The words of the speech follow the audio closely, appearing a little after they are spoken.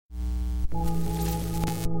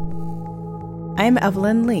I'm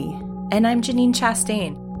Evelyn Lee. And I'm Janine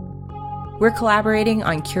Chastain. We're collaborating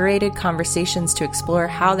on curated conversations to explore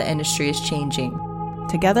how the industry is changing.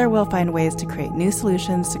 Together, we'll find ways to create new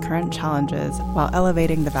solutions to current challenges while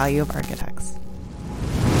elevating the value of architects.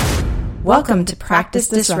 Welcome to Practice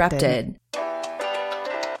Disrupted.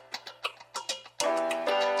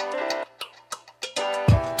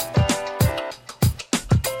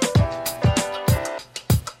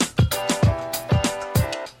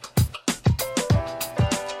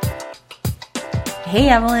 Hey,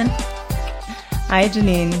 Evelyn. Hi,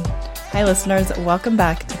 Janine. Hi, listeners. Welcome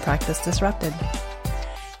back to Practice Disrupted.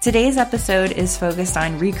 Today's episode is focused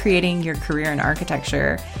on recreating your career in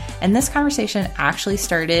architecture. And this conversation actually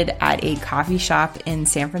started at a coffee shop in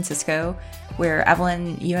San Francisco where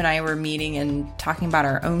Evelyn, you and I were meeting and talking about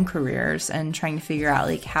our own careers and trying to figure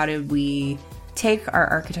out how did we take our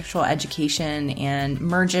architectural education and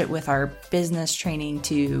merge it with our business training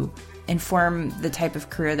to inform the type of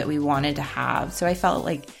career that we wanted to have. So I felt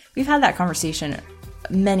like we've had that conversation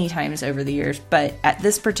many times over the years, but at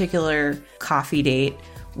this particular coffee date,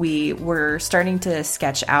 we were starting to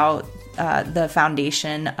sketch out the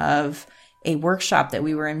foundation of a workshop that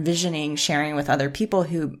we were envisioning sharing with other people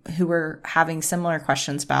who were having similar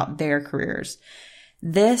questions about their careers.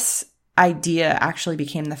 This idea actually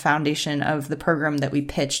became the foundation of the program that we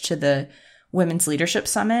pitched to the Women's Leadership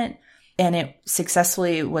Summit, and it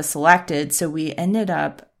successfully was selected. So we ended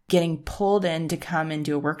up getting pulled in to come and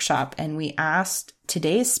do a workshop, and we asked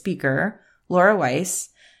today's speaker, Laura Weiss,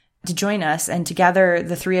 to join us. And together,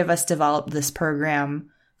 the three of us developed this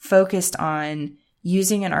program focused on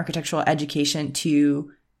using an architectural education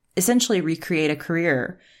to essentially recreate a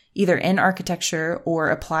career, either in architecture or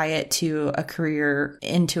apply it to a career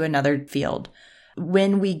into another field.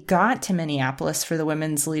 When we got to Minneapolis for the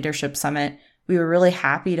Women's Leadership Summit, we were really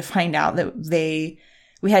happy to find out that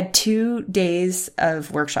we had 2 days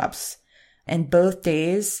of workshops, and both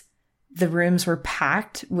days the rooms were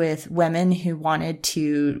packed with women who wanted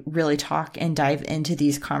to really talk and dive into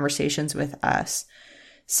these conversations with us.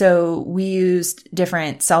 So we used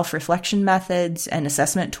different self-reflection methods and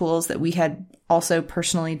assessment tools that we had also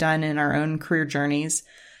personally done in our own career journeys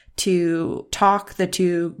to talk the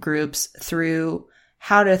two groups through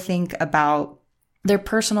how to think about their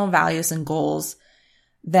personal values and goals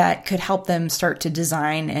that could help them start to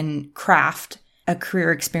design and craft a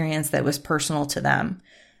career experience that was personal to them.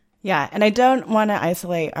 Yeah, and I don't want to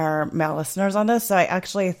isolate our male listeners on this. So I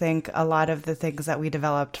actually think a lot of the things that we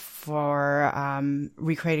developed for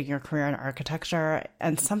recreating your career in architecture,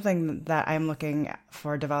 and something that I'm looking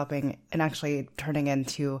for developing and actually turning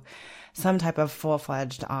into some type of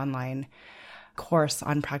full-fledged online course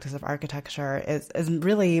on practice of architecture, is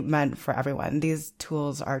really meant for everyone. These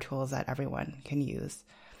tools are tools that everyone can use.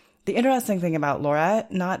 The interesting thing about Laura,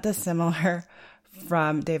 not dissimilar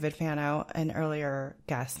from David Fano, an earlier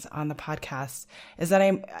guest on the podcast, is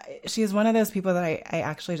that she's one of those people that I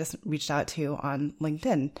actually just reached out to on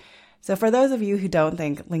LinkedIn. So for those of you who don't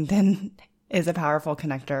think LinkedIn is a powerful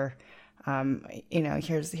connector,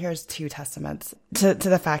 here's 2 testaments to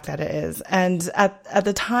the fact that it is. And at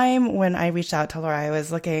the time when I reached out to Laura, I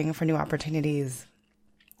was looking for new opportunities,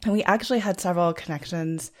 and we actually had several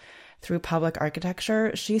connections through public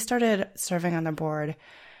architecture. She started serving on the board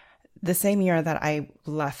the same year that I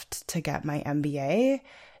left to get my MBA.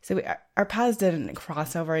 So our paths didn't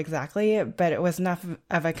cross over exactly, but it was enough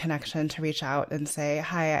of a connection to reach out and say,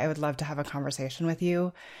 hi, I would love to have a conversation with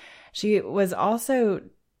you. She was also,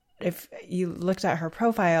 if you looked at her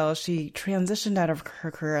profile, she transitioned out of her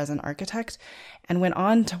career as an architect and went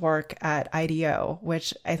on to work at IDEO,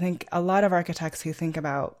 which I think a lot of architects who think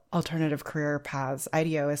about alternative career paths,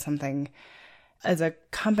 IDEO is something as a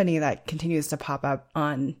company that continues to pop up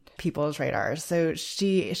on people's radars. So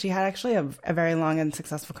she had actually a very long and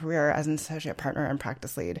successful career as an associate partner and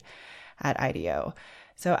practice lead at IDEO.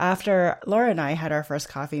 So after Laura and I had our first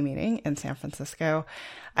coffee meeting in San Francisco,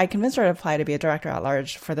 I convinced her to apply to be a director at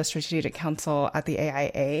large for the Strategic Council at the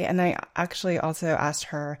AIA. And I actually also asked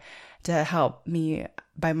her to help me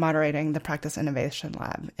by moderating the Practice Innovation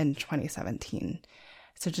Lab in 2017.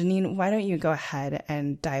 So Janine, why don't you go ahead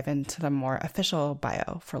and dive into the more official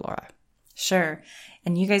bio for Laura? Sure.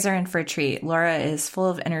 And you guys are in for a treat. Laura is full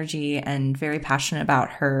of energy and very passionate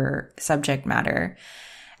about her subject matter.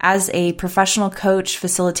 As a professional coach,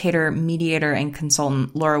 facilitator, mediator, and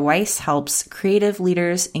consultant, Laura Weiss helps creative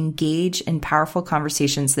leaders engage in powerful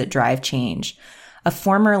conversations that drive change. A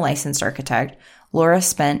former licensed architect, Laura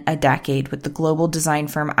spent a decade with the global design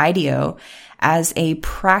firm IDEO as a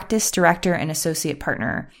practice director and associate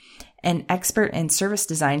partner. An expert in service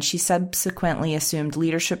design, she subsequently assumed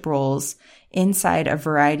leadership roles inside a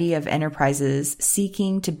variety of enterprises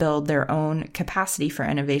seeking to build their own capacity for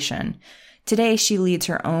innovation. Today, she leads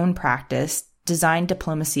her own practice, Design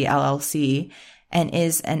Diplomacy LLC, and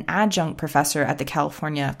is an adjunct professor at the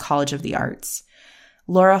California College of the Arts.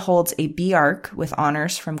 Laura holds a B.Arch with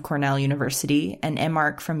honors from Cornell University, an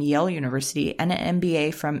M.Arch from Yale University, and an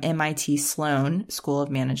MBA from MIT Sloan School of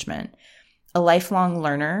Management. A lifelong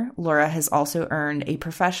learner, Laura has also earned a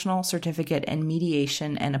professional certificate in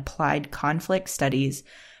mediation and applied conflict studies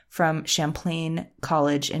from Champlain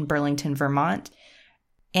College in Burlington, Vermont,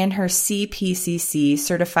 and her CPCC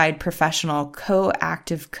certified professional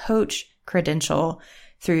co-active coach credential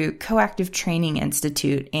through Coactive Training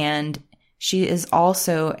Institute, and she is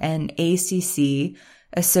also an ACC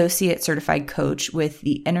associate certified coach with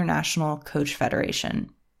the International Coach Federation.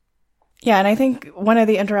 Yeah, and I think one of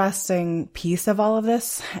the interesting piece of all of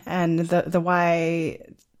this and the why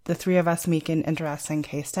the three of us make an interesting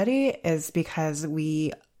case study is because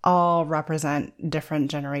we all represent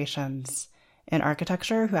different generations in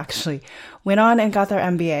architecture who actually went on and got their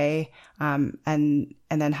MBA and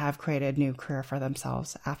then have created new career for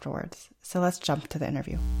themselves afterwards. So let's jump to the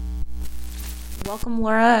interview. Welcome,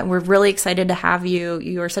 Laura. We're really excited to have you.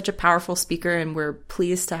 You are such a powerful speaker, and we're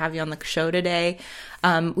pleased to have you on the show today.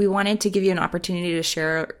 We wanted to give you an opportunity to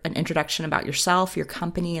share an introduction about yourself, your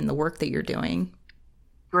company, and the work that you're doing.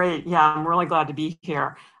 Great. Yeah, I'm really glad to be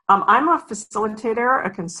here. I'm a facilitator, a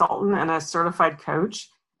consultant, and a certified coach.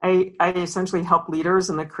 I essentially help leaders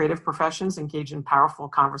in the creative professions engage in powerful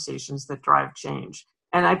conversations that drive change.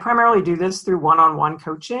 And I primarily do this through one-on-one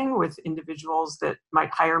coaching with individuals that might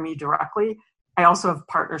hire me directly. I also have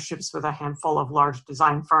partnerships with a handful of large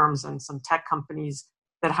design firms and some tech companies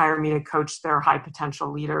that hire me to coach their high potential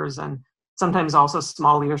leaders, and sometimes also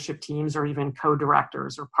small leadership teams or even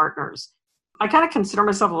co-directors or partners. I kind of consider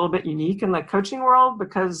myself a little bit unique in the coaching world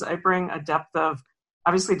because I bring a depth of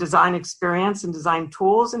obviously design experience and design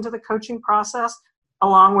tools into the coaching process,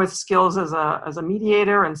 along with skills as a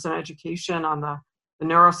mediator and some education on the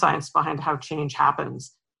neuroscience behind how change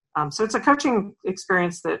happens. So it's a coaching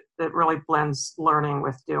experience that really blends learning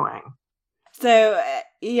with doing. So,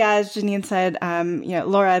 yeah, as Janine said,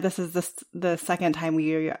 Laura, this is the second time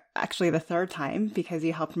actually the third time, because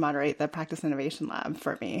you helped moderate the Practice Innovation Lab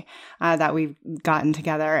for me that we've gotten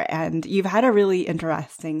together. And you've had a really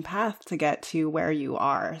interesting path to get to where you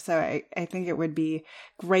are. So I think it would be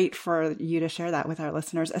great for you to share that with our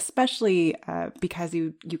listeners, especially because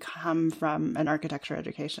you come from an architecture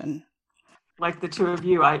education. Like the two of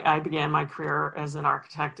you, I began my career as an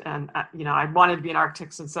architect, and I wanted to be an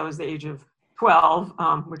architect since I was the age of 12,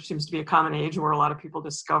 which seems to be a common age where a lot of people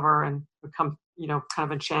discover and become, kind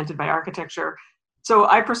of enchanted by architecture. So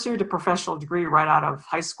I pursued a professional degree right out of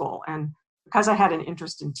high school, and because I had an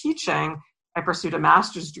interest in teaching, I pursued a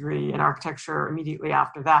master's degree in architecture immediately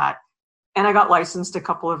after that, and I got licensed a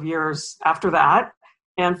couple of years after that,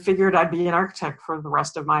 and figured I'd be an architect for the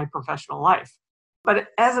rest of my professional life. But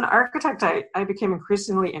as an architect, I became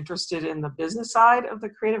increasingly interested in the business side of the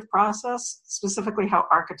creative process, specifically how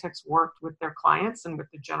architects worked with their clients and with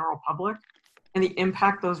the general public, and the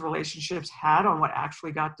impact those relationships had on what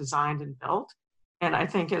actually got designed and built. And I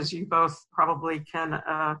think, as you both probably can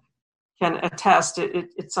attest,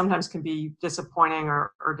 it sometimes can be disappointing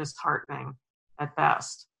or disheartening at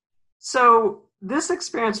best. So this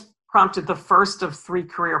experience prompted the first of three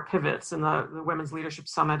career pivots in the Women's Leadership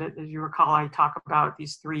Summit. As you recall, I talk about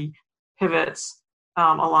these three pivots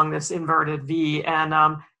along this inverted V. And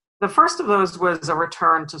the first of those was a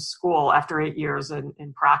return to school after 8 years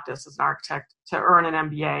in practice as an architect to earn an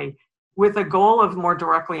MBA, with a goal of more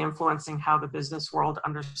directly influencing how the business world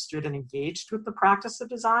understood and engaged with the practice of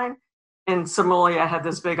design. And similarly, I had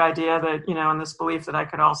this big idea that, and this belief that I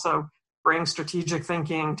could also bring strategic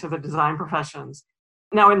thinking to the design professions.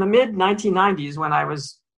 Now, in the mid-1990s, when I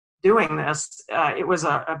was doing this, it was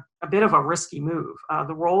a bit of a risky move.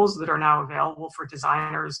 The roles that are now available for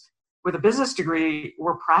designers with a business degree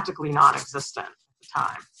were practically non-existent at the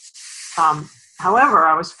time. However,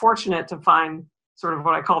 I was fortunate to find sort of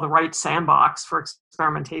what I call the right sandbox for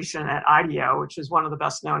experimentation at IDEO, which is one of the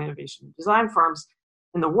best-known innovation design firms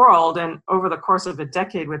in the world. And over the course of a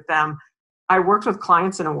decade with them, I worked with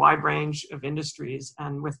clients in a wide range of industries,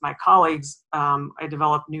 and with my colleagues, I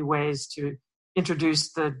developed new ways to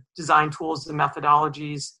introduce the design tools and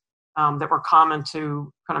methodologies that were common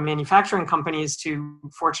to kind of manufacturing companies to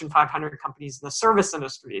Fortune 500 companies in the service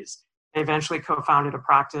industries. I eventually co-founded a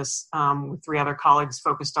practice with three other colleagues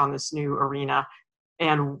focused on this new arena,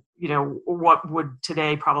 and what would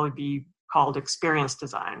today probably be called experience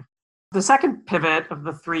design. The second pivot of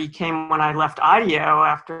the three came when I left IDEO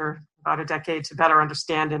after about a decade to better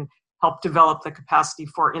understand and help develop the capacity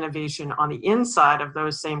for innovation on the inside of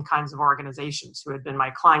those same kinds of organizations who had been my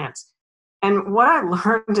clients. And what I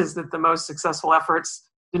learned is that the most successful efforts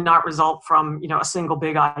did not result from, a single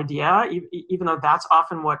big idea, even though that's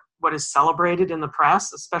often what is celebrated in the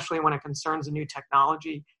press, especially when it concerns a new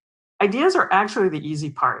technology. Ideas are actually the easy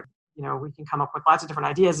part. We can come up with lots of different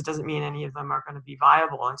ideas. It doesn't mean any of them are going to be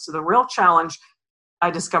viable. And so the real challenge I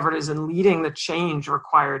discovered is in leading the change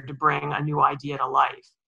required to bring a new idea to life.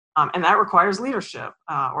 And that requires leadership,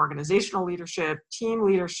 organizational leadership, team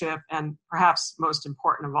leadership, and perhaps most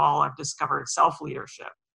important of all, I've discovered self-leadership.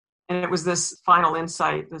 And it was this final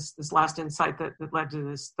insight, this last insight that led to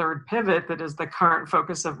this third pivot that is the current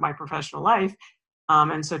focus of my professional life.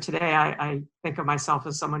 And so today I think of myself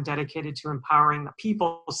as someone dedicated to empowering the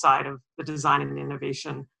people side of the design and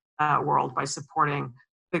innovation world by supporting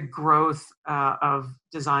the growth of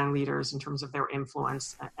design leaders in terms of their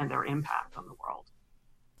influence and their impact on the world.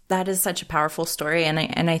 That is such a powerful story. And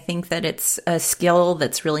I think that it's a skill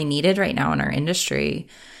that's really needed right now in our industry.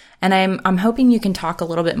 And I'm hoping you can talk a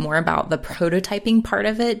little bit more about the prototyping part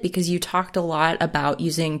of it, because you talked a lot about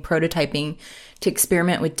using prototyping to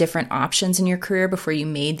experiment with different options in your career before you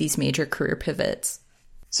made these major career pivots.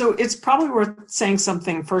 So it's probably worth saying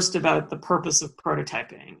something first about the purpose of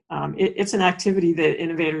prototyping. It's an activity that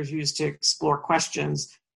innovators use to explore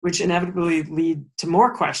questions, which inevitably lead to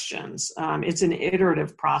more questions. It's an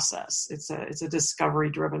iterative process. It's a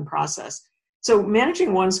discovery-driven process. So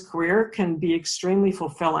managing one's career can be extremely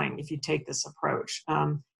fulfilling if you take this approach.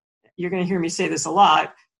 You're going to hear me say this a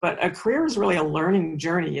lot, but a career is really a learning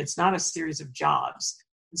journey. It's not a series of jobs.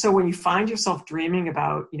 And so when you find yourself dreaming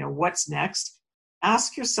about, what's next,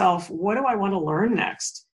 ask yourself, what do I want to learn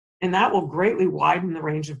next? And that will greatly widen the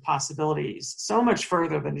range of possibilities, so much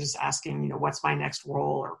further than just asking, what's my next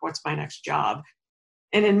role or what's my next job?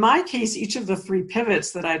 And in my case, each of the three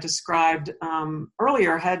pivots that I described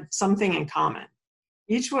earlier had something in common.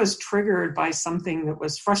 Each was triggered by something that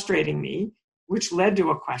was frustrating me, which led to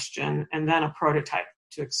a question and then a prototype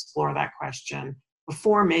to explore that question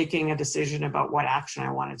before making a decision about what action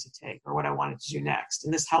I wanted to take or what I wanted to do next.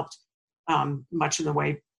 And this helped much in the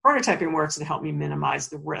way prototyping works and helped me minimize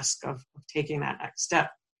the risk of taking that next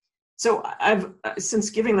step. So I've, since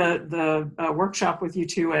giving the workshop with you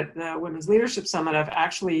two at the Women's Leadership Summit, I've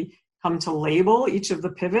actually come to label each of the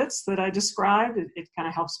pivots that I described. It kind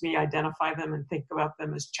of helps me identify them and think about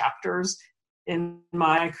them as chapters in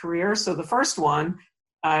my career. So the first one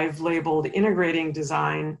I've labeled integrating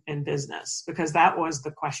design and business, because that was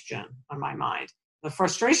the question on my mind. The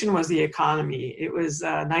frustration was the economy. It was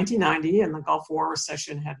 1990 and the Gulf War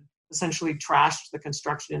recession had essentially trashed the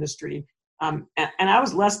construction industry. And I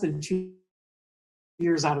was less than 2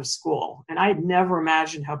 years out of school. And I had never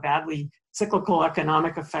imagined how badly cyclical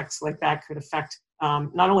economic effects like that could affect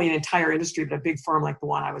not only an entire industry, but a big firm like the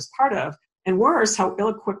one I was part of. And worse, how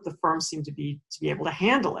ill-equipped the firm seemed to be able to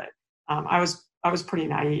handle it. I was pretty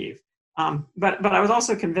naive. But I was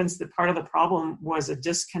also convinced that part of the problem was a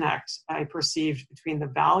disconnect I perceived between the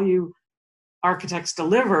value architects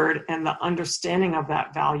delivered and the understanding of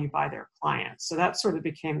that value by their clients. So that sort of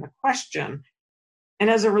became the question.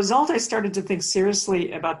 And as a result, I started to think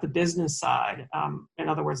seriously about the business side. In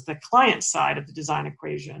other words, the client side of the design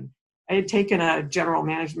equation. I had taken a general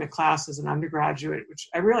management class as an undergraduate, which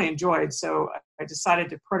I really enjoyed. So I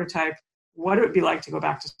decided to prototype what it would be like to go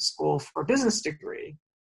back to school for a business degree.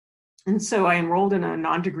 And so I enrolled in a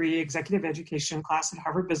non-degree executive education class at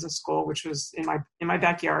Harvard Business School, which was in my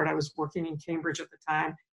backyard. I was working in Cambridge at the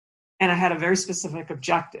time, and I had a very specific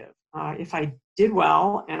objective. If I did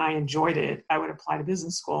well and I enjoyed it, I would apply to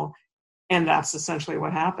business school, and that's essentially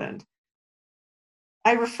what happened.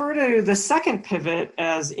 I refer to the second pivot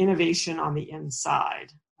as innovation on the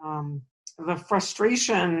inside. The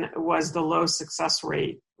frustration was the low success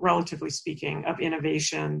rate, relatively speaking, of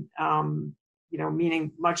innovation.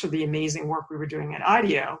 Meaning much of the amazing work we were doing at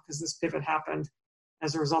IDEO, because this pivot happened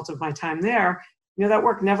as a result of my time there, that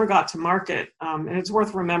work never got to market. And it's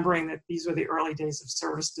worth remembering that these were the early days of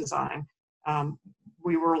service design.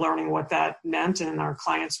 We were learning what that meant, and our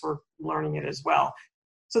clients were learning it as well.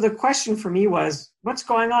 So the question for me was, what's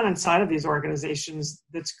going on inside of these organizations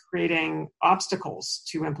that's creating obstacles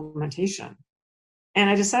to implementation? And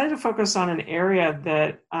I decided to focus on an area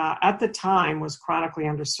that at the time was chronically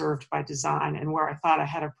underserved by design and where I thought I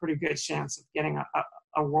had a pretty good chance of getting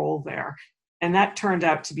a role there. And that turned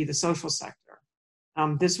out to be the social sector.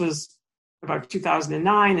 This was about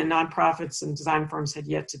 2009, and nonprofits and design firms had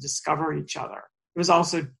yet to discover each other. It was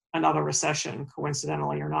also another recession,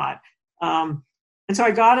 coincidentally or not. And And so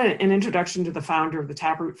I got an introduction to the founder of the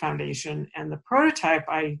Taproot Foundation, and the prototype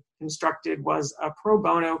I constructed was a pro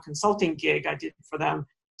bono consulting gig I did for them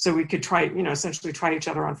so we could try, essentially try each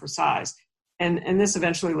other on for size. And this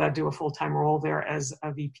eventually led to a full-time role there as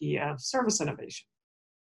a VP of Service Innovation.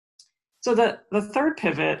 So the third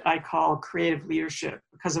pivot I call creative leadership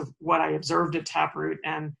because of what I observed at Taproot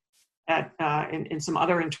and in some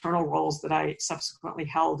other internal roles that I subsequently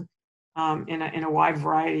held in a wide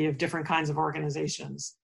variety of different kinds of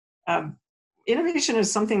organizations. Innovation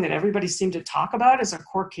is something that everybody seemed to talk about as a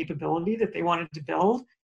core capability that they wanted to build.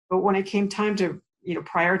 But when it came time to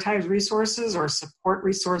prioritize resources or support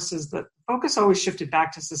resources, the focus always shifted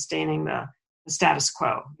back to sustaining the status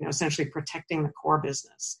quo, essentially protecting the core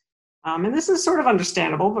business. And this is sort of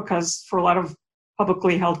understandable because for a lot of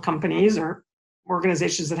publicly held companies or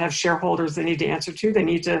organizations that have shareholders they need to answer to, they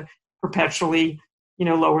need to perpetually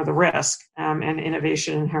lower the risk, and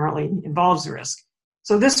innovation inherently involves risk.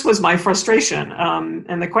 So this was my frustration.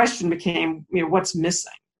 And the question became, what's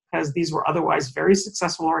missing? Because these were otherwise very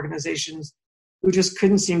successful organizations who just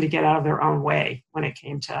couldn't seem to get out of their own way when it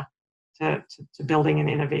came to building an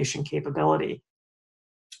innovation capability.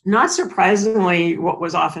 Not surprisingly, what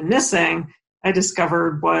was often missing, I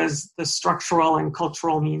discovered, was the structural and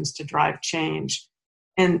cultural means to drive change.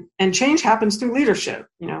 And change happens through leadership.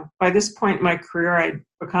 By this point in my career, I'd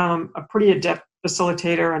become a pretty adept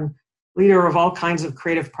facilitator and leader of all kinds of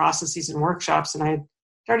creative processes and workshops. And I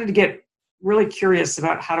started to get really curious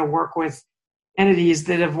about how to work with entities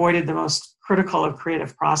that avoided the most critical of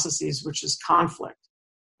creative processes, which is conflict.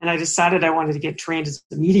 And I decided I wanted to get trained as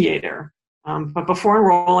a mediator. But before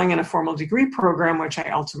enrolling in a formal degree program, which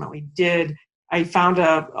I ultimately did, I found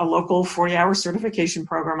a local 40-hour certification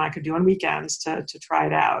program I could do on weekends to try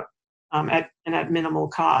it out at minimal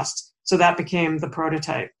cost. So that became the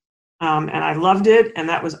prototype. And I loved it. And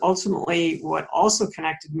that was ultimately what also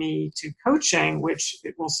connected me to coaching, which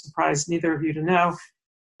it will surprise neither of you to know.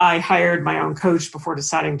 I hired my own coach before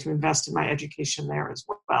deciding to invest in my education there as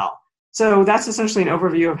well. So that's essentially an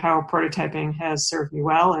overview of how prototyping has served me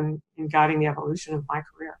well in guiding the evolution of my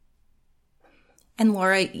career. And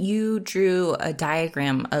Laura, you drew a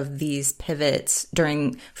diagram of these pivots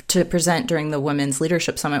to present during the Women's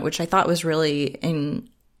Leadership Summit, which I thought was really an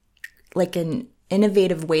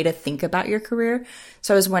innovative way to think about your career.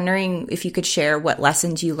 So I was wondering if you could share what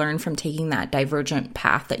lessons you learned from taking that divergent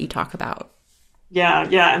path that you talk about. Yeah.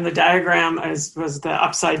 And the diagram was the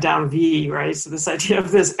upside down V, right? So this idea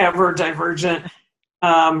of this ever divergent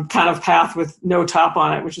kind of path with no top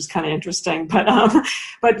on it, which is kind of interesting.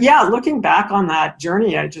 But yeah, looking back on that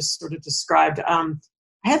journey I just sort of described, I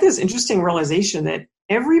had this interesting realization that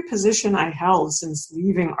every position I held since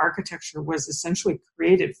leaving architecture was essentially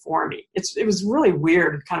created for me. It was really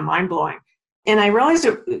weird and kind of mind-blowing. And I realized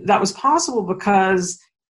that was possible because,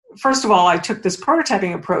 first of all, I took this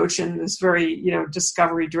prototyping approach and this very,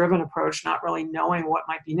 discovery-driven approach, not really knowing what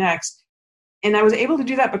might be next. And I was able to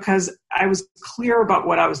do that because I was clear about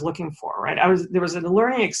what I was looking for, right? There was a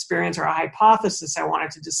learning experience or a hypothesis I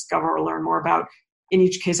wanted to discover or learn more about. In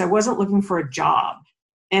each case, I wasn't looking for a job.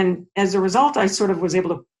 And as a result, I sort of was able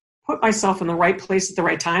to put myself in the right place at the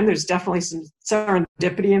right time. There's definitely some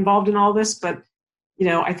serendipity involved in all this, but,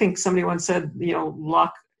 I think somebody once said,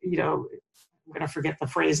 luck, I'm going to forget the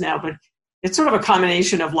phrase now, but it's sort of a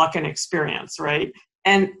combination of luck and experience, right?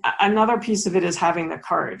 And another piece of it is having the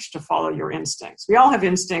courage to follow your instincts. We all have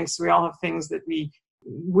instincts. We all have things that we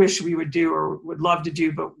wish we would do or would love to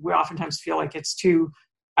do, but we oftentimes feel like it's too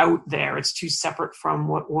out there. It's too separate from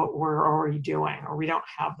what we're already doing, or we don't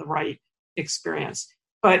have the right experience.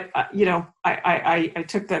 But, I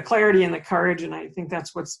took the clarity and the courage, and I think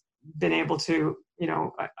that's what's been able to,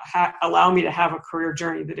 allow me to have a career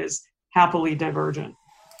journey that is happily divergent.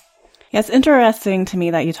 Yeah, it's interesting to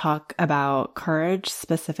me that you talk about courage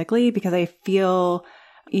specifically, because I feel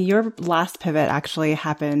your last pivot actually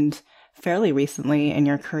happened fairly recently in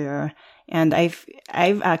your career. And I've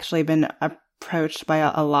actually been approached by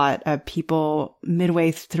a lot of people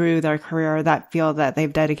midway through their career that feel that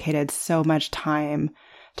they've dedicated so much time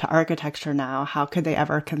to architecture now. How could they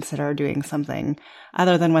ever consider doing something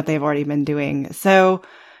other than what they've already been doing? So,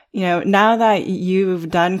 now that you've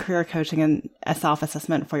done career coaching and a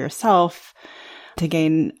self-assessment for yourself to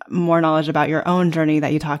gain more knowledge about your own journey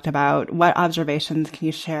that you talked about, what observations can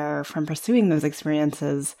you share from pursuing those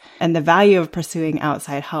experiences and the value of pursuing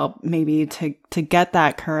outside help, maybe to get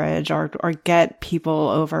that courage or get people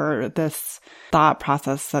over this thought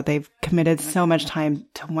process that they've committed so much time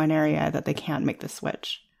to one area that they can't make the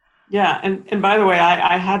switch? Yeah. And by the way,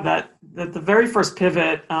 I had that the very first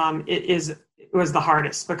pivot, it was the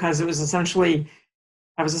hardest because it was essentially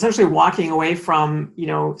I was essentially walking away from,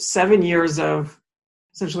 7 years of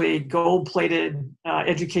essentially gold-plated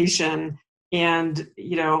education and,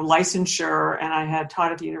 licensure, and I had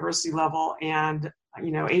taught at the university level and,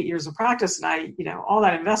 8 years of practice, and all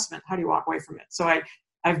that investment, how do you walk away from it? So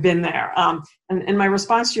I've been there. And my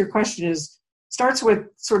response to your question starts with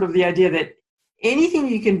sort of the idea that anything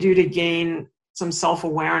you can do to gain some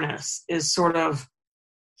self-awareness is sort of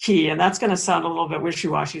key. And that's going to sound a little bit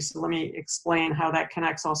wishy-washy. So let me explain how that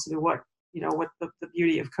connects also to what the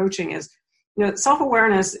beauty of coaching is.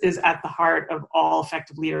 Self-awareness is at the heart of all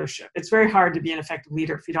effective leadership. It's very hard to be an effective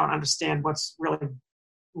leader if you don't understand what's really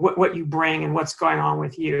what you bring and what's going on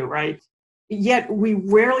with you, right? Yet we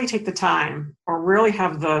rarely take the time or rarely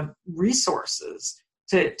have the resources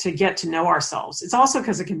to get to know ourselves. It's also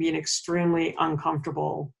because it can be an extremely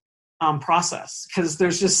uncomfortable process, because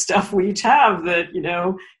there's just stuff we each have that,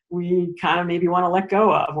 we kind of maybe want to let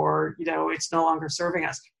go of, or, it's no longer serving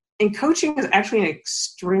us. And coaching is actually an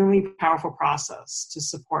extremely powerful process to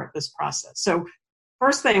support this process. So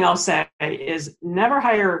first thing I'll say is never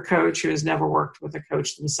hire a coach who has never worked with a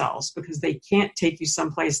coach themselves, because they can't take you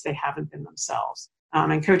someplace they haven't been themselves.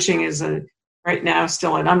 And coaching is right now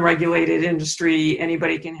still an unregulated industry.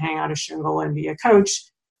 Anybody can hang out a shingle and be a coach.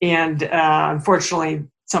 And unfortunately,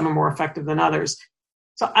 some are more effective than others.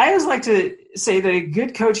 So I always like to say that a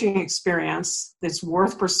good coaching experience that's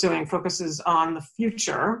worth pursuing focuses on the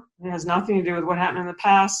future. It has nothing to do with what happened in the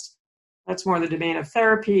past. That's more the domain of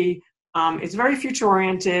therapy. It's very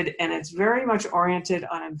future-oriented, and it's very much oriented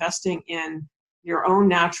on investing in your own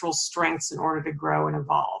natural strengths in order to grow and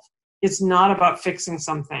evolve. It's not about fixing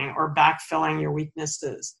something or backfilling your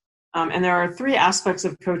weaknesses. And there are 3 aspects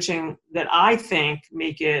of coaching that I think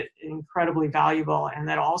make it incredibly valuable and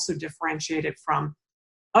that also differentiate it from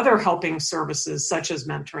other helping services such as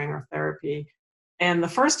mentoring or therapy. And the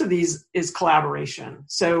first of these is collaboration.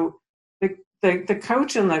 So the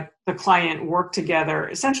coach and the client work together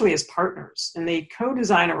essentially as partners, and they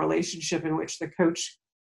co-design a relationship in which the coach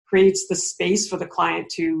creates the space for the client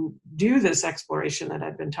to do this exploration that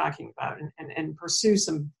I've been talking about and pursue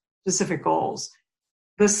some specific goals.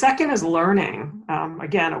 The second is learning.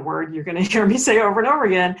 Again, a word you're going to hear me say over and over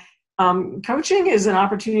again. Coaching is an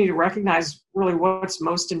opportunity to recognize really what's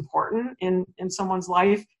most important in someone's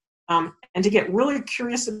life, and to get really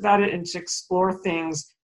curious about it and to explore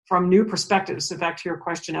things from new perspectives. So back to your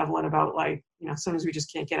question, Evelyn, about sometimes we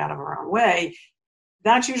just can't get out of our own way.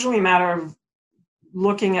 That's usually a matter of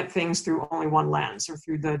looking at things through only one lens or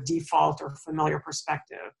through the default or familiar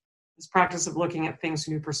perspective. This practice of looking at things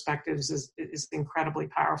from new perspectives is incredibly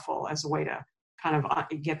powerful as a way to kind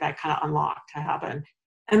of get that kind of unlock to happen.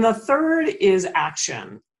 And the third is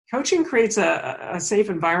action. Coaching creates a safe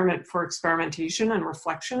environment for experimentation and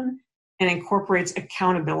reflection, and incorporates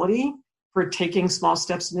accountability for taking small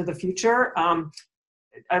steps into the future.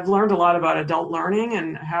 I've learned a lot about adult learning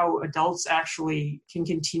and how adults actually can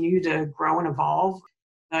continue to grow and evolve.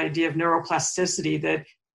 The idea of neuroplasticity, that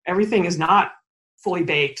everything is not fully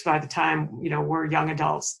baked by the time we're young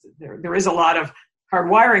adults. There is a lot of hard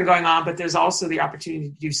wiring going on, but there's also the opportunity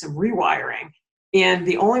to do some rewiring. And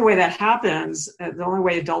the only way that happens, the only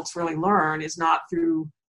way adults really learn, is not through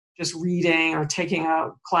just reading or taking a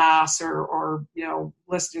class or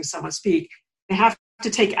listening to someone speak. They have to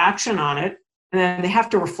take action on it, and then they have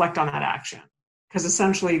to reflect on that action, because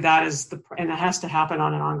essentially that is and it has to happen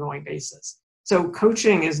on an ongoing basis. So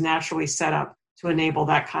coaching is naturally set up to enable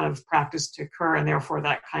that kind of practice to occur, and therefore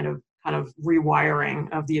that kind of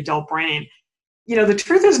rewiring of the adult brain. The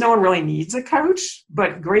truth is no one really needs a coach,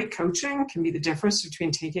 but great coaching can be the difference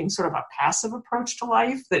between taking sort of a passive approach to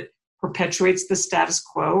life that perpetuates the status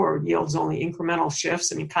quo or yields only incremental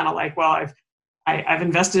shifts. I mean, kind of like, well, I've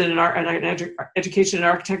invested in education and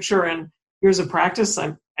architecture and years of practice.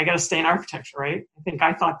 I got to stay in architecture, right? I think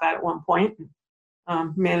I thought that at one point,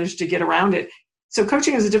 and managed to get around it. So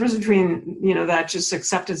coaching is the difference between, that just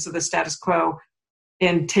acceptance of the status quo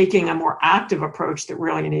and taking a more active approach that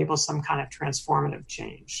really enables some kind of transformative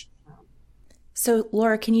change. So,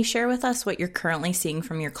 Laura, can you share with us what you're currently seeing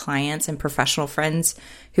from your clients and professional friends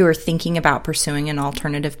who are thinking about pursuing an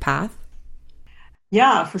alternative path?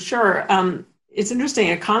 Yeah, for sure. It's interesting.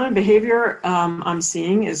 A common behavior I'm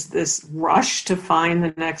seeing is this rush to find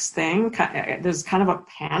the next thing. There's kind of a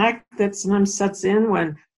panic that sometimes sets in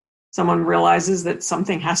when someone realizes that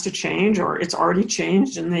something has to change, or it's already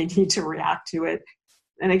changed and they need to react to it.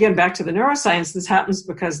 And again, back to the neuroscience, this happens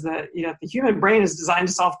because the human brain is designed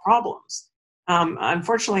to solve problems.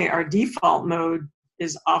 Unfortunately, our default mode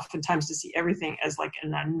is oftentimes to see everything as like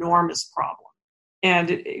an enormous problem.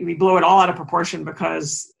 And we blow it all out of proportion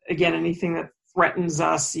because, again, anything that threatens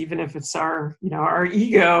us, even if it's our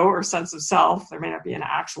ego or sense of self, there may not be an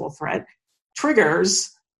actual threat,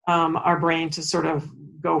 triggers our brain to sort of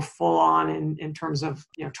go full on in terms of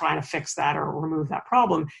trying to fix that or remove that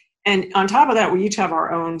problem. And on top of that, we each have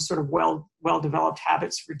our own sort of well-developed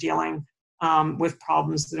habits for dealing with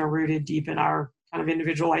problems that are rooted deep in our kind of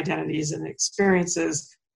individual identities and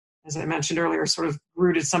experiences, as I mentioned earlier, sort of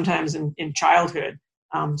rooted sometimes in childhood.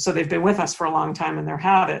 So they've been with us for a long time in their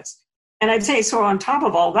habits. And I'd say, so on top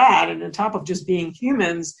of all that, and on top of just being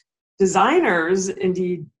humans, designers,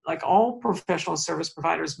 indeed, like all professional service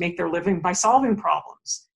providers, make their living by solving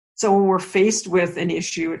problems. So when we're faced with an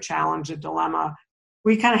issue, a challenge, a dilemma,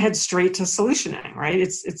 we kind of head straight to solutioning, right?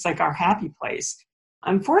 It's like our happy place.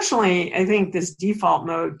 Unfortunately, I think this default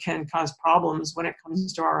mode can cause problems when it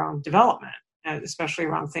comes to our own development, especially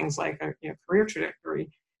around things like a career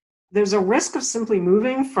trajectory. There's a risk of simply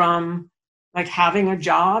moving from like having a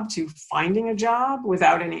job to finding a job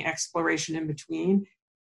without any exploration in between.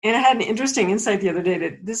 And I had an interesting insight the other day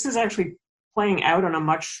that this is actually playing out on a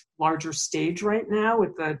much larger stage right now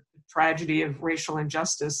with the tragedy of racial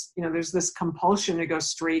injustice. There's this compulsion to go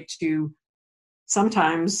straight to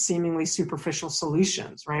sometimes seemingly superficial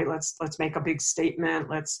solutions, right? Let's make a big statement.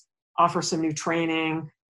 Let's offer some new training,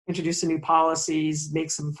 introduce some new policies,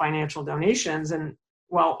 make some financial donations. And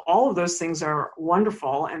while all of those things are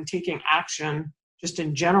wonderful and taking action just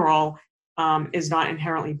in general is not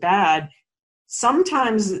inherently bad,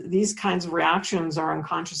 sometimes these kinds of reactions are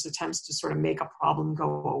unconscious attempts to sort of make a problem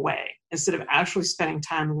go away instead of actually spending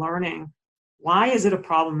time learning why is it a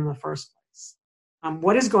problem in the first place?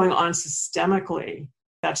 What is going on systemically?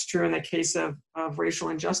 That's true in the case of racial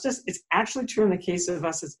injustice. It's actually true in the case of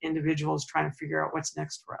us as individuals trying to figure out what's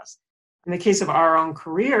next for us. In the case of our own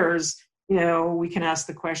careers, we can ask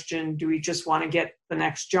the question, do we just want to get the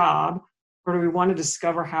next job, or do we want to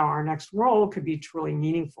discover how our next role could be truly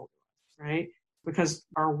meaningful to us, right? Because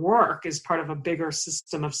our work is part of a bigger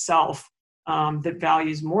system of self that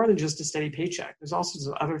values more than just a steady paycheck. There's all sorts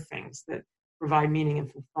of other things that provide meaning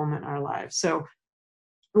and fulfillment in our lives. So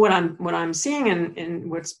what I'm seeing in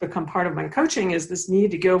what's become part of my coaching is this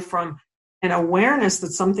need to go from an awareness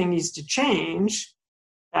that something needs to change,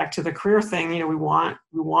 back to the career thing, we want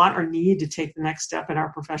or need to take the next step in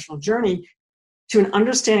our professional journey, to an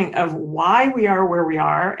understanding of why we are where we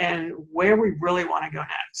are and where we really want to go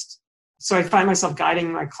next. So I find myself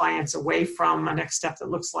guiding my clients away from a next step that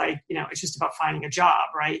looks like, it's just about finding a job,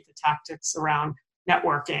 right? The tactics around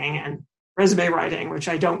networking and resume writing, which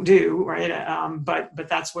I don't do, right? But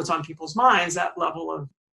that's what's on people's minds, that level of,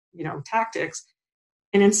 tactics.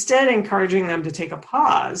 And instead encouraging them to take a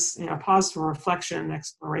pause for reflection and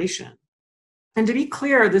exploration. And to be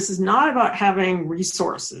clear, this is not about having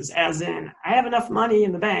resources, as in, I have enough money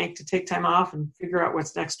in the bank to take time off and figure out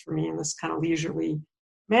what's next for me in this kind of leisurely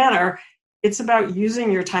manner. It's about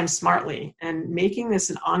using your time smartly and making this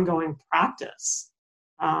an ongoing practice,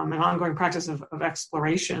 of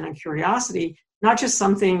exploration and curiosity, not just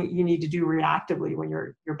something you need to do reactively when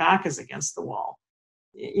your back is against the wall.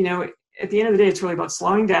 At the end of the day, it's really about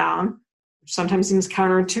slowing down, which sometimes seems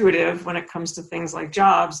counterintuitive when it comes to things like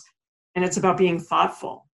jobs. And it's about being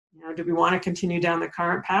thoughtful. Do we want to continue down the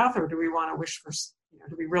current path, or do we want to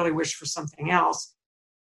do we really wish for something else?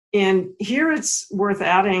 And here it's worth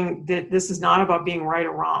adding that this is not about being right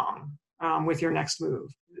or wrong with your next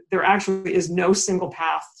move. There actually is no single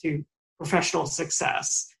path to professional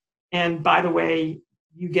success. And by the way,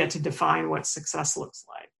 you get to define what success looks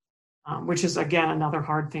like. Which is, again, another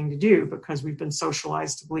hard thing to do because we've been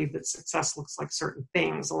socialized to believe that success looks like certain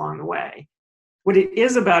things along the way. What it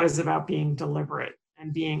is about being deliberate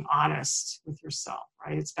and being honest with yourself,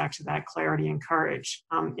 right? It's back to that clarity and courage.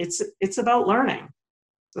 It's about learning.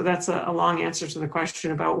 So that's a long answer to the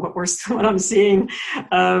question about what I'm seeing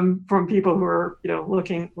from people who are,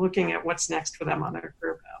 looking at what's next for them on their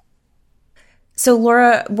career path. So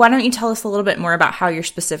Laura, why don't you tell us a little bit more about how you're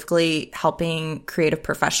specifically helping creative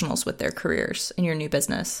professionals with their careers in your new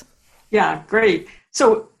business? Yeah, great.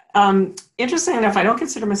 So interesting enough, I don't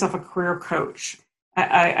consider myself a career coach.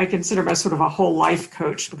 I consider myself sort of a whole life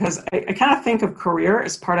coach because I kind of think of career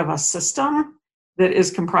as part of a system that is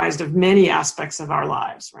comprised of many aspects of our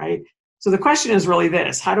lives, right? So the question is really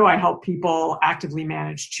this: how do I help people actively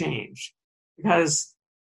manage change? Because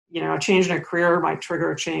a change in a career might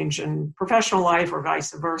trigger a change in professional life or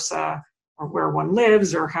vice versa, or where one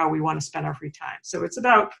lives or how we want to spend our free time. So it's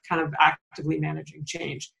about kind of actively managing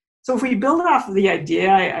change. So if we build off of the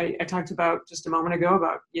idea I talked about just a moment ago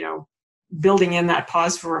about, building in that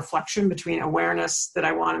pause for reflection between awareness that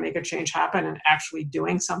I want to make a change happen and actually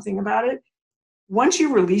doing something about it, once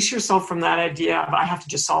you release yourself from that idea of I have to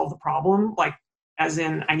just solve the problem, like as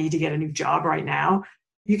in I need to get a new job right now,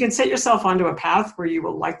 you can set yourself onto a path where you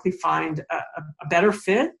will likely find a better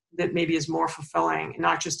fit that maybe is more fulfilling,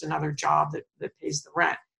 not just another job that pays the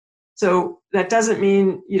rent. So that doesn't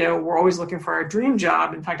mean, we're always looking for our dream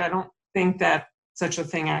job. In fact, I don't think that such a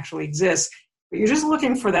thing actually exists. But you're just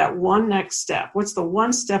looking for that one next step. What's the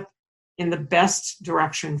one step in the best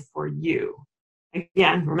direction for you?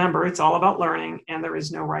 Again, remember, it's all about learning, and there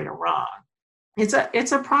is no right or wrong. It's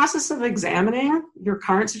a process of examining your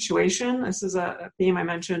current situation. This is a theme I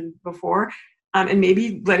mentioned before, and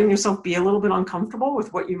maybe letting yourself be a little bit uncomfortable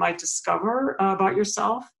with what you might discover about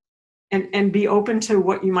yourself, and be open to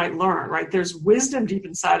what you might learn. Right? There's wisdom deep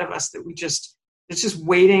inside of us that it's just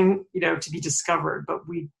waiting, to be discovered, but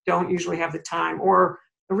we don't usually have the time or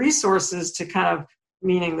the resources to kind of,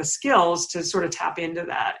 meaning the skills to sort of tap into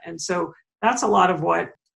that. And so that's a lot of what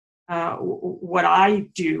I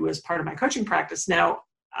do as part of my coaching practice. Now,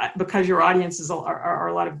 because your audiences are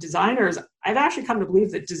a lot of designers, I've actually come to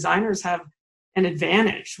believe that designers have an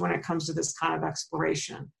advantage when it comes to this kind of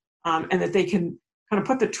exploration, and that they can kind of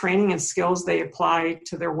put the training and skills they apply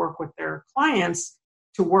to their work with their clients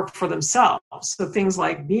to work for themselves. So things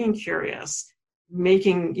like being curious,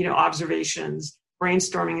 making observations,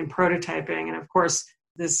 brainstorming and prototyping, and of course,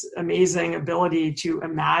 this amazing ability to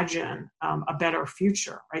imagine a better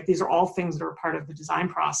future, right? These are all things that are part of the design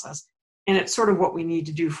process. And it's sort of what we need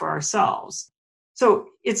to do for ourselves. So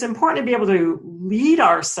it's important to be able to lead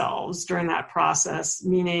ourselves during that process,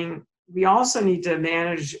 meaning we also need to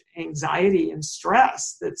manage anxiety and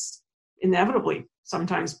stress that's inevitably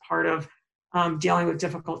sometimes part of dealing with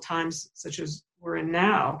difficult times such as we're in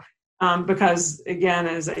now. Because again,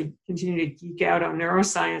 as I continue to geek out on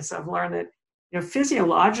neuroscience, I've learned that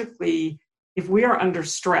physiologically, if we are under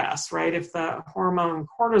stress, right, if the hormone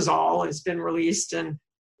cortisol has been released and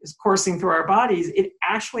is coursing through our bodies, it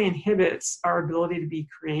actually inhibits our ability to be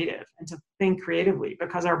creative and to think creatively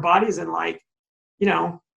because our body's in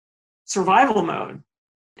survival mode.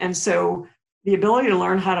 And so the ability to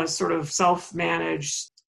learn how to sort of self-manage,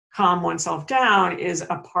 calm oneself down is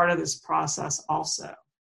a part of this process also.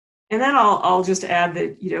 And then I'll just add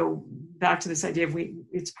that, back to this idea of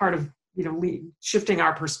it's part of, shifting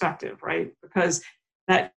our perspective, right? Because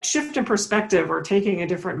that shift in perspective or taking a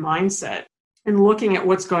different mindset and looking at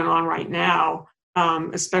what's going on right now,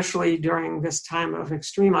 especially during this time of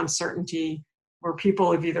extreme uncertainty where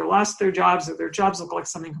people have either lost their jobs or their jobs look like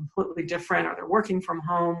something completely different, or they're working from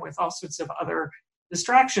home with all sorts of other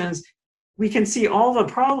distractions, we can see all the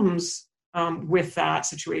problems with that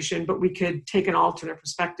situation, but we could take an alternate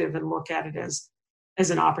perspective and look at it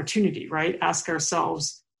as an opportunity, right? Ask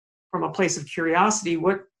ourselves from a place of curiosity,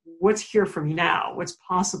 what's here for me now? What's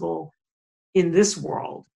possible in this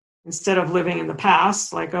world? Instead of living in the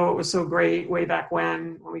past, like, oh, it was so great way back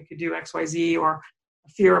when we could do X, Y, Z, or a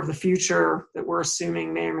fear of the future that we're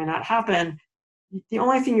assuming may or may not happen. The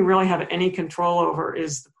only thing you really have any control over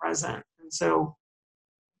is the present. And so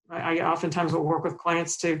I oftentimes will work with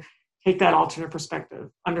clients to take that alternate perspective,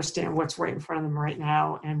 understand what's right in front of them right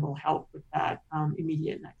now, and will help with that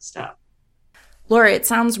immediate next step. Laura, it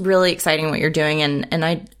sounds really exciting what you're doing. And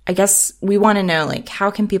I guess we want to know,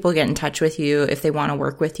 how can people get in touch with you if they want to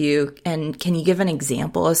work with you? And can you give an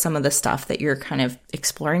example of some of the stuff that you're kind of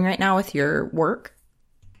exploring right now with your work?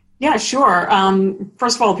 Yeah, sure.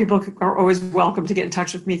 First of all, people are always welcome to get in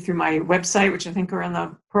touch with me through my website, which I think are in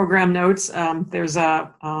the program notes. There's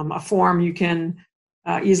a form you can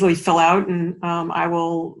easily fill out, and I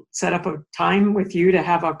will set up a time with you to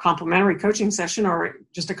have a complimentary coaching session or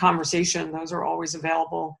just a conversation. Those are always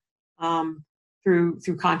available through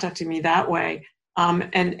contacting me that way.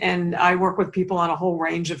 And I work with people on a whole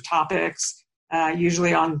range of topics,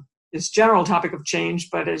 usually on this general topic of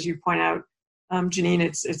change. But as you point out, Janine,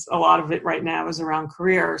 it's a lot of it right now is around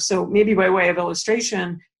career. So maybe by way of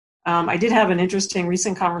illustration, I did have an interesting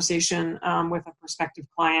recent conversation with a prospective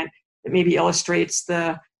client that maybe illustrates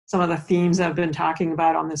some of the themes I've been talking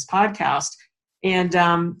about on this podcast. And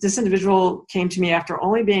this individual came to me after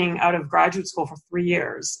only being out of graduate school for 3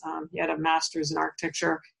 years. He had a master's in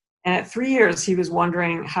architecture. And at 3 years, he was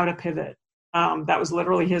wondering how to pivot. That was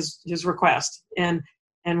literally his request. And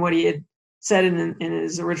what he had said in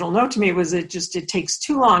his original note to me was it takes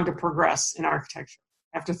too long to progress in architecture.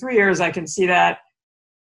 After 3 years, I can see that.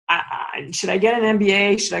 Should I get an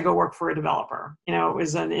MBA? Should I go work for a developer? It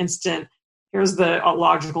was an instant, here's the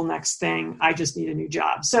logical next thing. I just need a new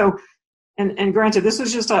job. So, and granted, this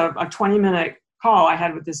was just a 20-minute call I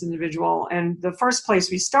had with this individual. And the first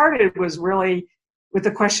place we started was really with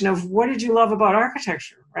the question of what did you love about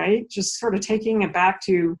architecture, right? Just sort of taking it back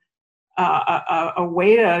to a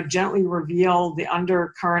way to gently reveal the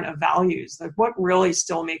undercurrent of values, like what really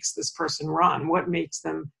still makes this person run, what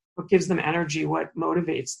gives them energy, what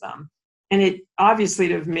motivates them. And it obviously,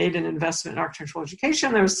 to have made an investment in architectural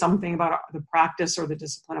education, there was something about the practice or the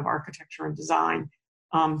discipline of architecture and design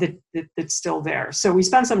that's still there. So we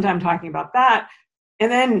spent some time talking about that.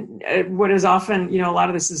 And then what is often, a lot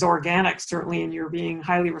of this is organic, certainly, and you're being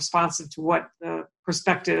highly responsive to what the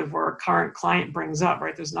prospective or current client brings up,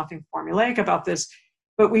 right? There's nothing formulaic about this.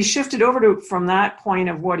 But we shifted over from that point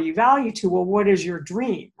of what do you value to, well, what is your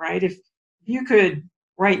dream, right? If you could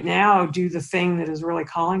right now do the thing that is really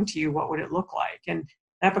calling to you, what would it look like? And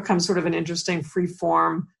that becomes sort of an interesting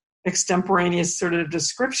free-form, extemporaneous sort of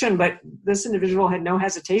description. But this individual had no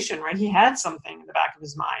hesitation, right? He had something in the back of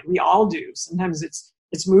his mind. We all do. Sometimes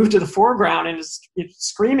it's moved to the foreground and it's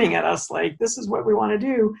screaming at us like, this is what we want to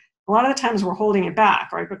do. A lot of the times we're holding it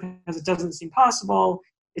back, right? Because it doesn't seem possible.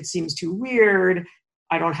 It seems too weird.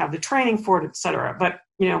 I don't have the training for it, et cetera. But,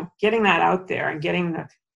 getting that out there and getting the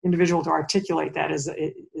individual to articulate that is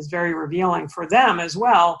very revealing for them as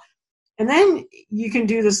well. And then you can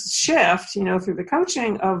do this shift, through the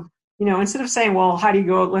coaching of, instead of saying, well, how do you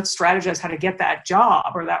go, let's strategize how to get that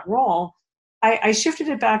job or that role. I shifted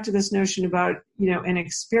it back to this notion about, an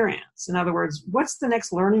experience. In other words, what's the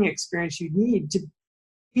next learning experience you need to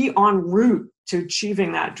be en route to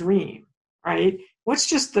achieving that dream, right? What's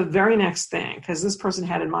just the very next thing? Because this person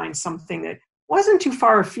had in mind something that wasn't too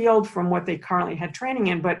far afield from what they currently had training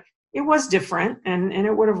in, but it was different and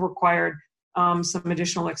it would have required some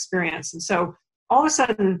additional experience. And so all of a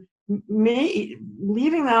sudden,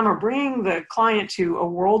 leaving them or bringing the client to a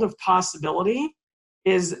world of possibility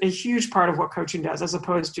is a huge part of what coaching does, as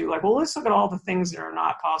opposed to like, well, let's look at all the things that are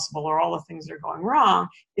not possible or all the things that are going wrong.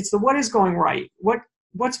 It's the what is going right.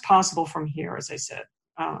 What's possible from here, as I said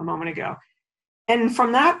a moment ago. And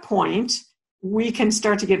from that point, we can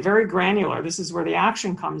start to get very granular. This is where the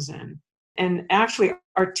action comes in, and actually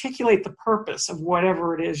articulate the purpose of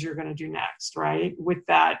whatever it is you're going to do next, right? With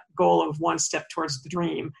that goal of one step towards the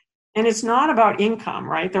dream. And it's not about income,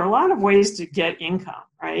 right? There are a lot of ways to get income,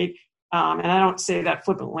 right? And I don't say that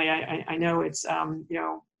flippantly. I know it's,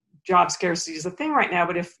 job scarcity is a thing right now,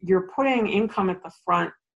 but if you're putting income at the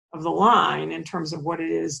front of the line in terms of what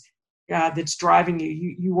it is that's driving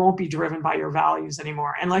you, you won't be driven by your values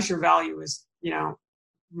anymore, unless your value is,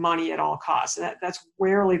 money at all costs. And that's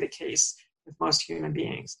rarely the case with most human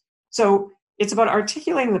beings. So it's about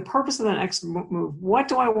articulating the purpose of the next move. What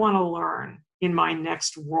do I want to learn in my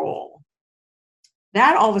next role?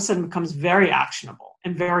 That all of a sudden becomes very actionable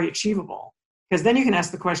and very achievable, because then you can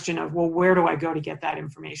ask the question of, well, where do I go to get that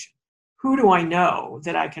information? Who do I know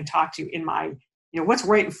that I can talk to in my, what's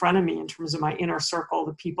right in front of me in terms of my inner circle,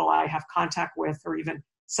 the people I have contact with, or even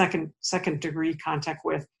second degree contact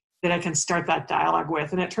with, that I can start that dialogue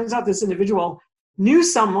with. And it turns out this individual knew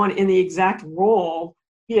someone in the exact role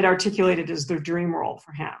he had articulated as their dream role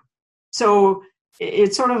for him. So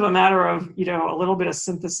it's sort of a matter of, a little bit of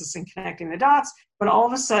synthesis and connecting the dots, but all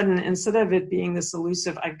of a sudden, instead of it being this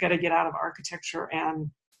elusive, I've got to get out of architecture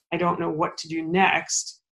and I don't know what to do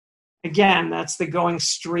next. Again, that's the going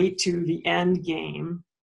straight to the end game.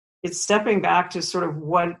 It's stepping back to sort of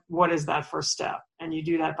what is that first step? And you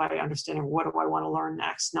do that by understanding, what do I want to learn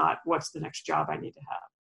next, not what's the next job I need to have.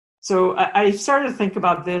 So I started to think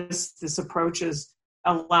about this approach as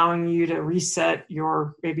allowing you to reset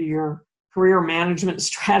your career management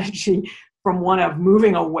strategy from one of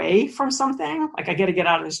moving away from something. Like, I got to get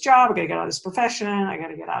out of this job, I got to get out of this profession, I got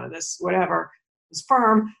to get out of this whatever, this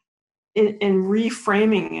firm, and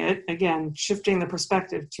reframing it, again, shifting the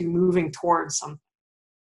perspective to moving towards something.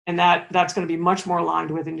 And that's going to be much more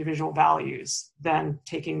aligned with individual values than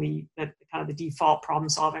taking the kind of the default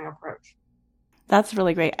problem-solving approach. That's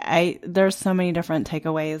really great. There's so many different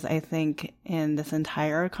takeaways, I think, in this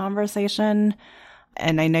entire conversation.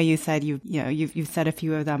 And I know you said you've said a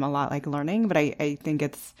few of them a lot, like learning, but I think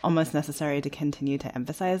it's almost necessary to continue to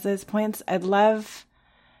emphasize those points. I'd love,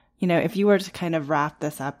 if you were to kind of wrap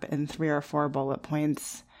this up in 3 or 4 bullet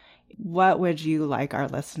points, what would you like our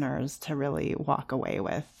listeners to really walk away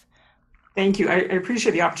with? Thank you. I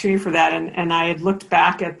appreciate the opportunity for that. And I had looked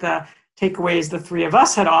back at the takeaways the 3 of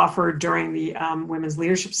us had offered during the Women's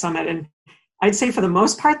Leadership Summit. And I'd say for the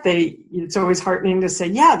most part, it's always heartening to say,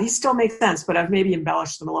 yeah, these still make sense, but I've maybe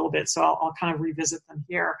embellished them a little bit. So I'll kind of revisit them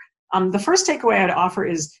here. The first takeaway I'd offer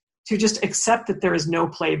is to just accept that there is no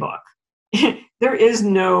playbook. There is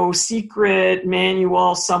no secret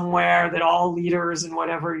manual somewhere that all leaders in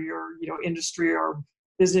whatever your industry or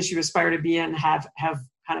business you aspire to be in have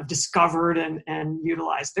kind of discovered and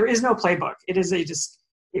utilized. There is no playbook. It is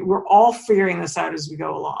we're all figuring this out as we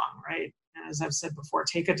go along, right? And as I've said before,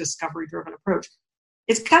 take a discovery-driven approach.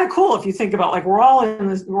 It's kind of cool if you think about, like, we're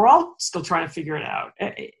all still trying to figure it out.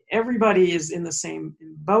 Everybody is in the same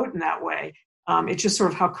boat in that way. It's just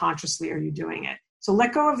sort of how consciously are you doing it. So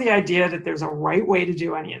let go of the idea that there's a right way to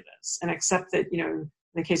do any of this, and accept that, in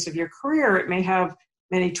the case of your career, it may have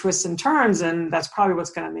many twists and turns, and that's probably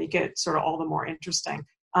what's going to make it sort of all the more interesting.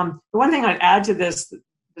 The one thing I'd add to this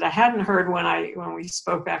that I hadn't heard when we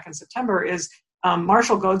spoke back in September is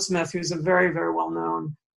Marshall Goldsmith, who's a very, very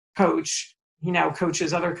well-known coach. He now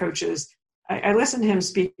coaches other coaches. I listened to him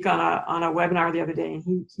speak on a webinar the other day,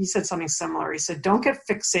 and he said something similar. He said, don't get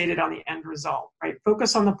fixated on the end result, right?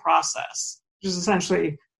 Focus on the process, which is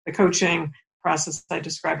essentially the coaching process I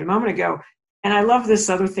described a moment ago. And I love this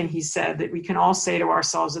other thing he said that we can all say to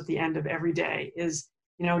ourselves at the end of every day is,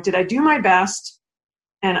 did I do my best?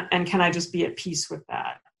 And can I just be at peace with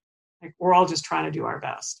that? Like, we're all just trying to do our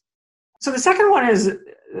best. So the second one is,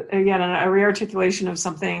 again, a rearticulation of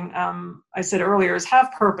something I said earlier, is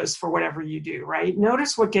have purpose for whatever you do, right?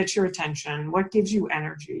 Notice what gets your attention, what gives you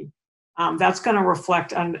energy. That's going to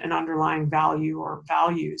reflect an underlying value or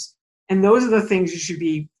values. And those are the things you should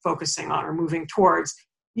be focusing on or moving towards.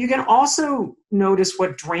 You can also notice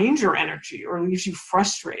what drains your energy or leaves you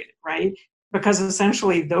frustrated, right? Because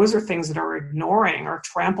essentially those are things that are ignoring or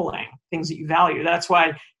trampling things that you value. That's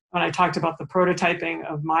why when I talked about the prototyping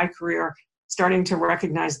of my career, starting to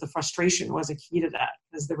recognize the frustration was a key to that,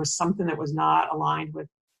 because there was something that was not aligned with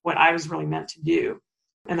what I was really meant to do.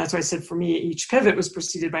 And that's why I said, for me, each pivot was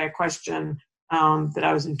preceded by a question that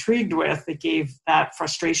I was intrigued with that gave that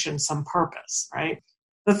frustration some purpose, right?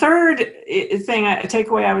 The third thing, a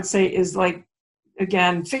takeaway I would say is, like,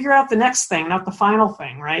 again, figure out the next thing, not the final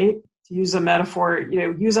thing, right? To use a metaphor,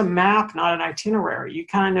 use a map, not an itinerary. You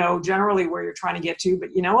kind of know generally where you're trying to get to,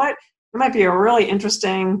 but you know what? There might be a really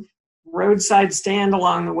interesting roadside stand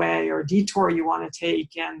along the way or detour you want to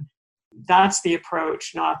take. And that's the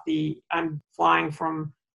approach, not the I'm flying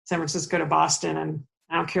from San Francisco to Boston and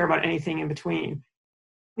I don't care about anything in between.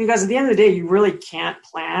 Because at the end of the day, you really can't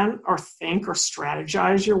plan or think or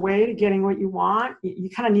strategize your way to getting what you want. You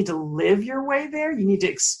kind of need to live your way there. You need to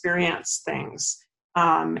experience things.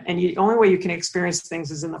 And the only way you can experience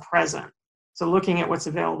things is in the present. So looking at what's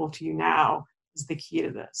available to you now is the key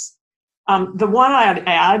to this. The one I'd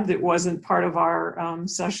add that wasn't part of our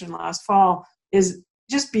session last fall is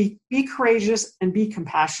just be courageous and be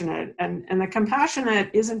compassionate. And the compassionate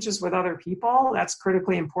isn't just with other people. That's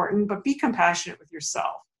critically important, but be compassionate with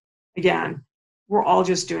yourself. Again, we're all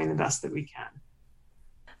just doing the best that we can.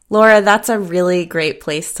 Laura, that's a really great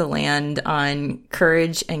place to land on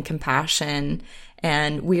courage and compassion.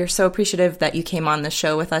 And we are so appreciative that you came on the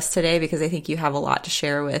show with us today, because I think you have a lot to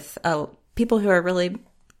share with people who are really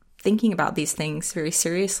thinking about these things very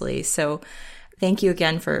seriously. So thank you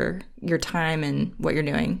again for your time and what you're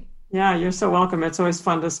doing. Yeah, you're so welcome. It's always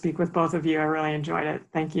fun to speak with both of you. I really enjoyed it.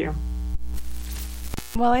 Thank you.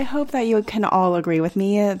 Well, I hope that you can all agree with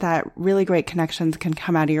me that really great connections can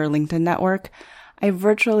come out of your LinkedIn network. I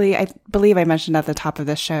believe I mentioned at the top of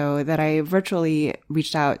the show that I virtually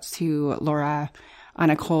reached out to Laura on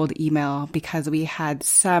a cold email because we had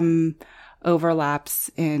some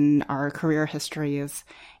overlaps in our career histories,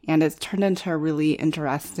 and it's turned into a really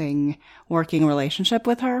interesting working relationship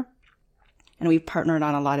with her. And we've partnered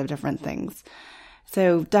on a lot of different things.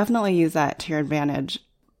 So definitely use that to your advantage.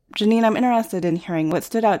 Janine, I'm interested in hearing what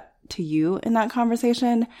stood out to you in that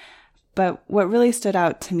conversation, but what really stood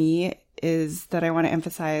out to me is that I want to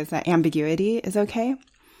emphasize that ambiguity is okay.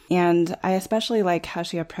 And I especially like how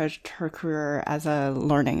she approached her career as a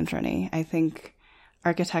learning journey. I think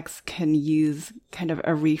architects can use kind of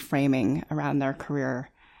a reframing around their career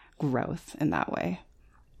growth in that way.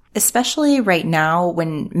 Especially right now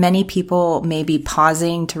when many people may be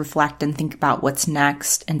pausing to reflect and think about what's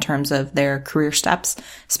next in terms of their career steps,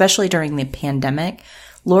 especially during the pandemic.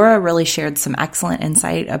 Laura really shared some excellent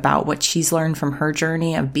insight about what she's learned from her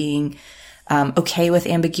journey of being okay with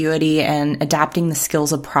ambiguity and adapting the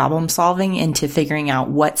skills of problem solving into figuring out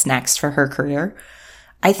what's next for her career.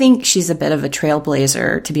 I think she's a bit of a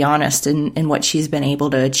trailblazer, to be honest, in what she's been able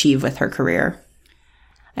to achieve with her career.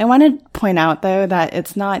 I want to point out, though, that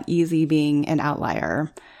it's not easy being an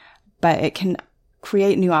outlier, but it can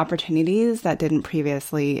create new opportunities that didn't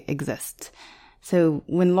previously exist. So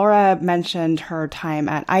when Laura mentioned her time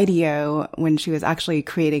at IDEO, when she was actually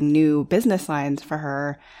creating new business lines for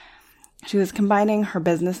her, she was combining her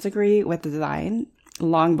business degree with design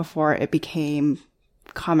long before it became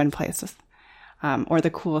commonplace or the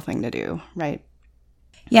cool thing to do, right?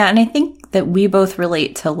 Yeah, and I think that we both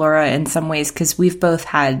relate to Laura in some ways because we've both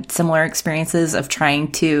had similar experiences of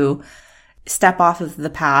trying to step off of the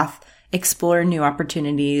path, explore new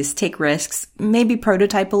opportunities, take risks, maybe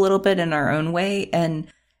prototype a little bit in our own way, and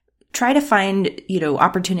try to find,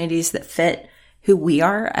 opportunities that fit who we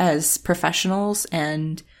are as professionals.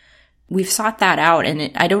 And we've sought that out.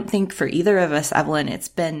 And I don't think for either of us, Evelyn, it's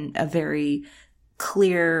been a very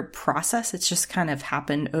clear process. It's just kind of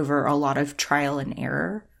happened over a lot of trial and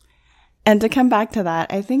error. And to come back to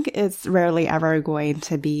that, I think it's rarely ever going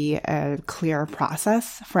to be a clear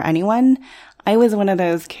process for anyone. I was one of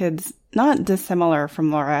those kids, not dissimilar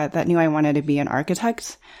from Laura, that knew I wanted to be an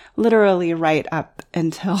architect, literally right up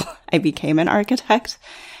until I became an architect.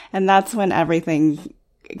 And that's when everything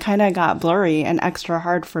kind of got blurry and extra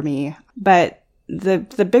hard for me. But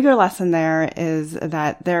the bigger lesson there is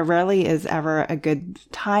that there rarely is ever a good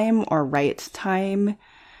time or right time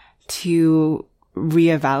to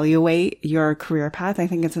reevaluate your career path. I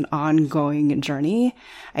think it's an ongoing journey.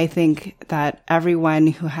 I think that everyone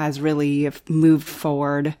who has really moved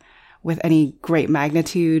forward with any great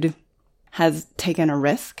magnitude has taken a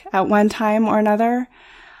risk at one time or another.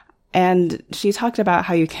 And she talked about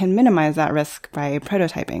how you can minimize that risk by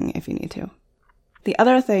prototyping if you need to. The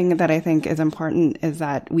other thing that I think is important is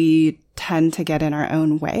that we tend to get in our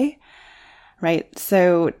own way, right?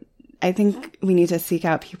 So I think we need to seek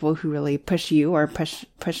out people who really push you or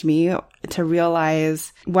push me to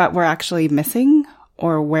realize what we're actually missing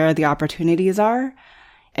or where the opportunities are,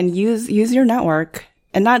 and use your network,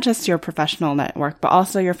 and not just your professional network, but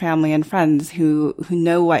also your family and friends who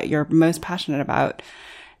know what you're most passionate about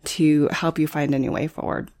to help you find a new way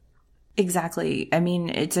forward. Exactly. I mean,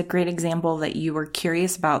 it's a great example that you were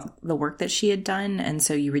curious about the work that she had done, and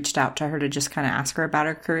so you reached out to her to just kind of ask her about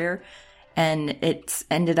her career. And it's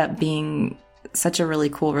ended up being such a really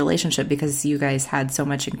cool relationship because you guys had so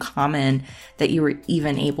much in common that you were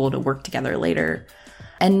even able to work together later.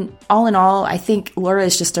 And all in all, I think Laura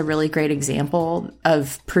is just a really great example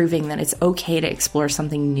of proving that it's okay to explore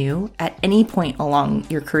something new at any point along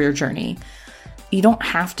your career journey. You don't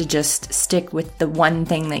have to just stick with the one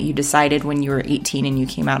thing that you decided when you were 18 and you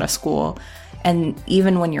came out of school. And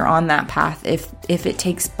even when you're on that path, if it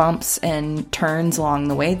takes bumps and turns along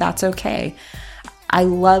the way, that's okay. I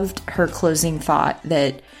loved her closing thought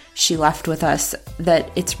that she left with us,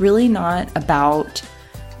 that it's really not about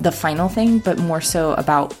the final thing, but more so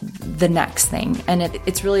about the next thing. And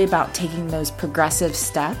it's really about taking those progressive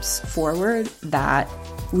steps forward that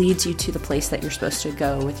leads you to the place that you're supposed to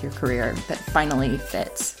go with your career that finally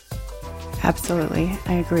fits. Absolutely.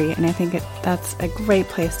 I agree. And I think that's a great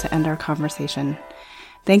place to end our conversation.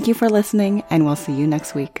 Thank you for listening, and we'll see you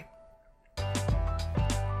next week.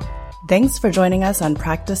 Thanks for joining us on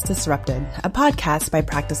Practice Disrupted, a podcast by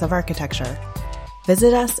Practice of Architecture.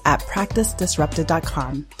 Visit us at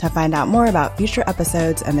practicedisrupted.com to find out more about future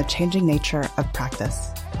episodes and the changing nature of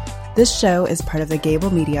practice. This show is part of the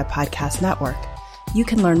Gable Media Podcast Network. You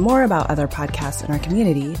can learn more about other podcasts in our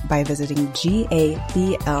community by visiting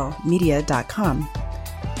gablmedia.com.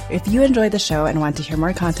 If you enjoyed the show and want to hear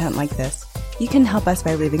more content like this, you can help us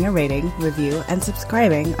by leaving a rating, review, and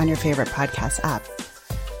subscribing on your favorite podcast app.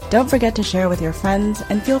 Don't forget to share with your friends,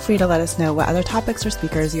 and feel free to let us know what other topics or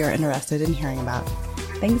speakers you are interested in hearing about.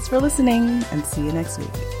 Thanks for listening, and see you next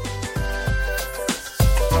week.